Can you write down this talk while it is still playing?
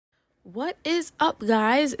What is up,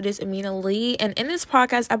 guys? It is Amina Lee, and in this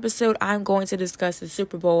podcast episode, I'm going to discuss the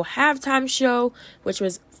Super Bowl halftime show, which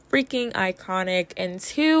was freaking iconic. And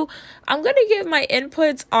two, I'm going to give my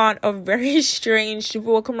inputs on a very strange Super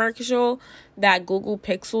Bowl commercial that Google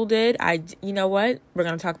Pixel did. You know what? We're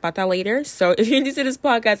going to talk about that later. So if you're new to this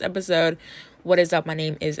podcast episode, what is up? My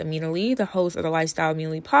name is Amina Lee, the host of the Lifestyle Amina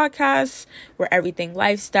Lee podcast, where everything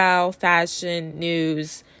lifestyle, fashion,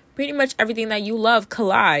 news, pretty much everything that you love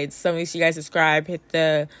collides. So make sure you guys subscribe, hit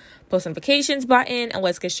the post notifications button, and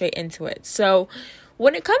let's get straight into it. So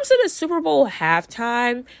when it comes to the Super Bowl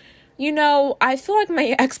halftime, I feel like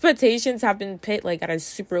my expectations have been put at a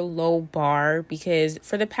super low bar because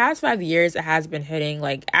for the past 5 years, it has been hitting.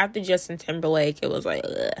 After Justin Timberlake, it was ugh.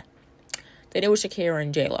 They did with Shakira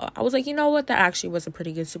and J-Lo. I was like, you know what? That actually was a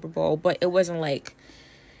pretty good Super Bowl, but it wasn't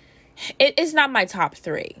it's not my top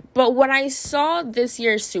three. But when I saw this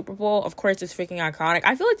year's Super Bowl, of course, it's freaking iconic.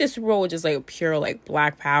 I feel like this Super Bowl was just pure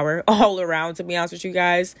black power all around, to be honest with you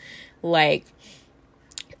guys.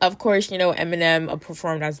 Of course, Eminem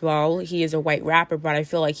performed as well. He is a white rapper, but I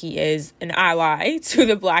feel like he is an ally to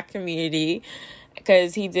the black community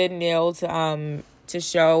because he did kneel to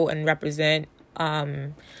show and represent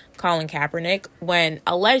Colin Kaepernick when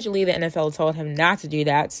allegedly the NFL told him not to do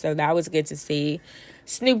that. So that was good to see.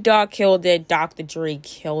 Snoop Dogg killed it. Dr. Dre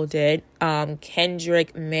killed it.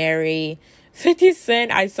 Kendrick, Mary, 50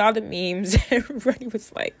 Cent. I saw the memes. Everybody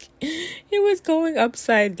was it was going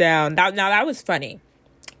upside down. Now that was funny.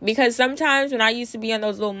 Because sometimes when I used to be on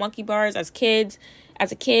those little monkey bars as a kid,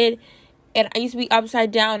 and I used to be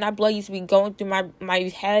upside down, that blood used to be going through my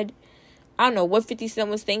head. I don't know what 50 Cent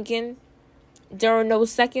was thinking during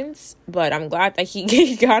those seconds, but I'm glad that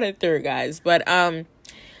he got it through, guys. But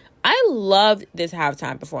I loved this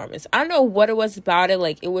halftime performance. I don't know what it was about it.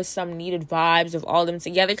 It was some needed vibes of all of them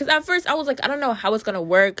together. Because at first I was I don't know how it's going to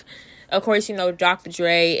work. Of course, Dr.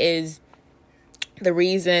 Dre is the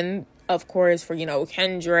reason, of course, for,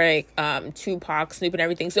 Kendrick, Tupac, Snoop, and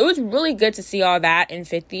everything. So it was really good to see all that in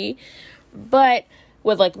 50. But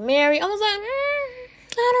with, Mary, I was I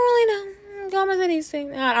don't really know. Gomez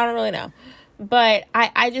anything. I don't really know. But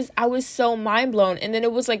I was so mind blown. And then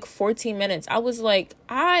it was 14 minutes. I was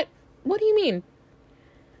what do you mean?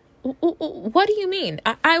 What do you mean?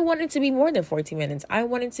 I want it to be more than 14 minutes. I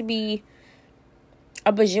want it to be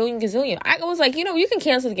a bajillion gazillion. I was you can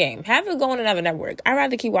cancel the game. Have it go on another network. I'd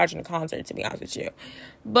rather keep watching the concert, to be honest with you.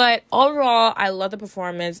 But overall, I love the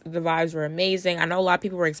performance. The vibes were amazing. I know a lot of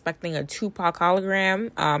people were expecting a Tupac hologram.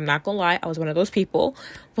 I'm not gonna lie, I was one of those people.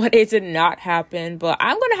 But it did not happen. But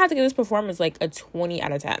I'm gonna have to give this performance a 20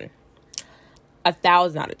 out of 10.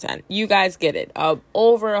 1,000 out of 10. You guys get it.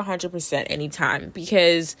 Over 100% anytime.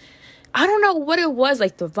 Because I don't know what it was, the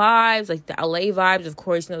vibes, the LA vibes. Of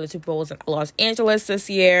course, the Super Bowl was in Los Angeles this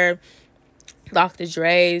year. Dr.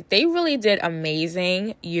 Dre, they really did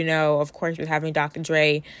amazing, of course, with having Dr.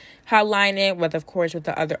 Dre headline it, with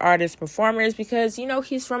the other artists, performers, because,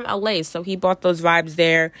 he's from LA, so he brought those vibes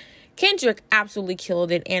there. Kendrick absolutely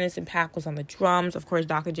killed it. Anderson .Paak was on the drums. Of course,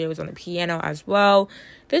 Dr. Dre was on the piano as well.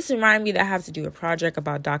 This reminded me that I have to do a project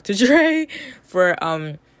about Dr. Dre for,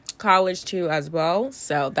 college too as well,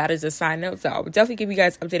 so that is a side note, so I'll definitely keep you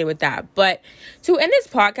guys updated with that. But to end this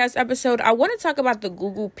podcast episode, I want to talk about the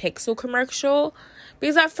Google Pixel commercial,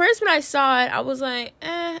 because at first when I saw it, I was I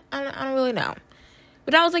don't really know,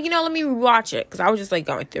 but I was let me rewatch it, because I was just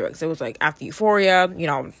going through it, because it was after Euphoria,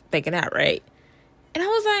 I was thinking that, right? And I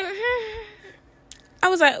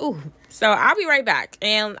was ooh. So I'll be right back,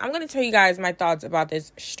 and I'm going to tell you guys my thoughts about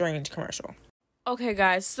this strange commercial. Okay,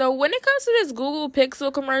 guys, so when it comes to this Google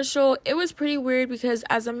Pixel commercial, it was pretty weird because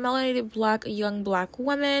as a melanated young black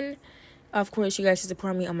woman, of course, you guys should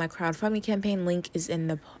support me on my crowdfunding campaign. Link is in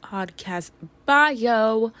the podcast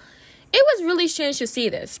bio. It was really strange to see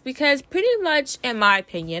this because pretty much, in my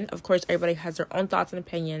opinion, of course, everybody has their own thoughts and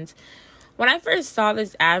opinions. When I first saw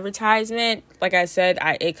this advertisement, like I said,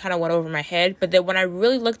 it kind of went over my head. But then when I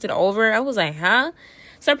really looked it over, I was huh?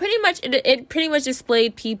 So pretty much, it pretty much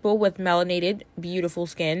displayed people with melanated, beautiful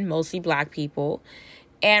skin, mostly black people.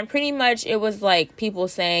 And pretty much it was people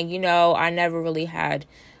saying, I never really had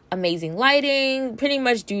amazing lighting, pretty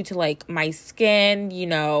much due to my skin,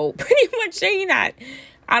 pretty much saying that.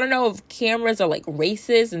 I don't know if cameras are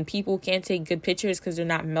racist and people can't take good pictures because they're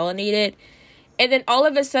not melanated. And then all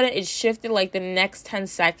of a sudden it shifted the next 10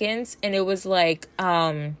 seconds and it was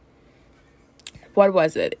what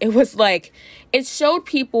was it? It was it showed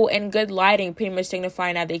people in good lighting, pretty much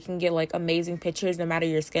signifying that they can get amazing pictures no matter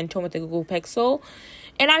your skin tone with the Google Pixel.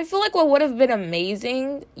 And I feel what would have been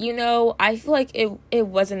amazing, I feel it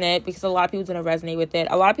wasn't it, because a lot of people didn't resonate with it.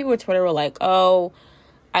 A lot of people on Twitter were oh,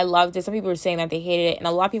 I loved it. Some people were saying that they hated it, and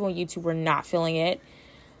a lot of people on YouTube were not feeling it.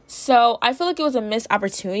 So I feel like it was a missed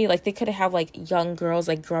opportunity. Like, they could have, like, young girls,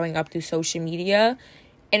 like, growing up through social media,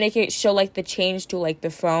 and they could show, like, the change to, like, the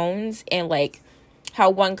phones, and, like, how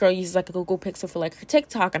one girl uses, like, a Google Pixel for, like, her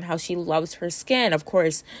TikTok, and how she loves her skin. Of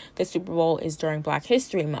course, the Super Bowl is during Black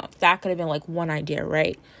History Month. That could have been, like, one idea,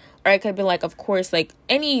 right? Or it could have been, like, of course, like,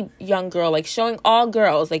 any young girl, like, showing all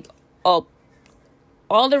girls, like,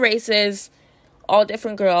 all the races, all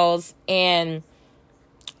different girls, and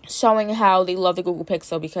showing how they love the Google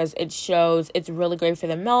Pixel because it shows it's really great for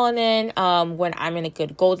the melanin, when I'm in a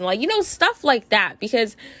good golden light, stuff like that.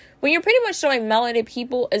 Because when you're pretty much showing melanated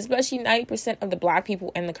people, especially 90% of the Black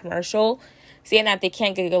people in the commercial, saying that they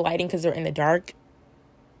can't get good lighting because they're in the dark,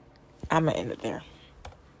 I'm gonna end it there.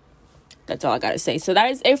 That's all I gotta say. So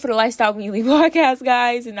that is it for the Lifestyle Weekly podcast,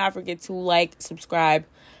 guys. And not forget to like, subscribe.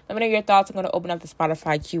 Let me know your thoughts. I'm going to open up the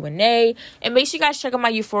Spotify Q&A. And make sure you guys check out my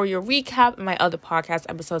Euphoria recap and my other podcast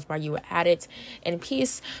episodes while you were at it. And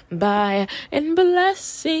peace, bye, and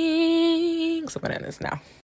blessings. I'm going to end this now.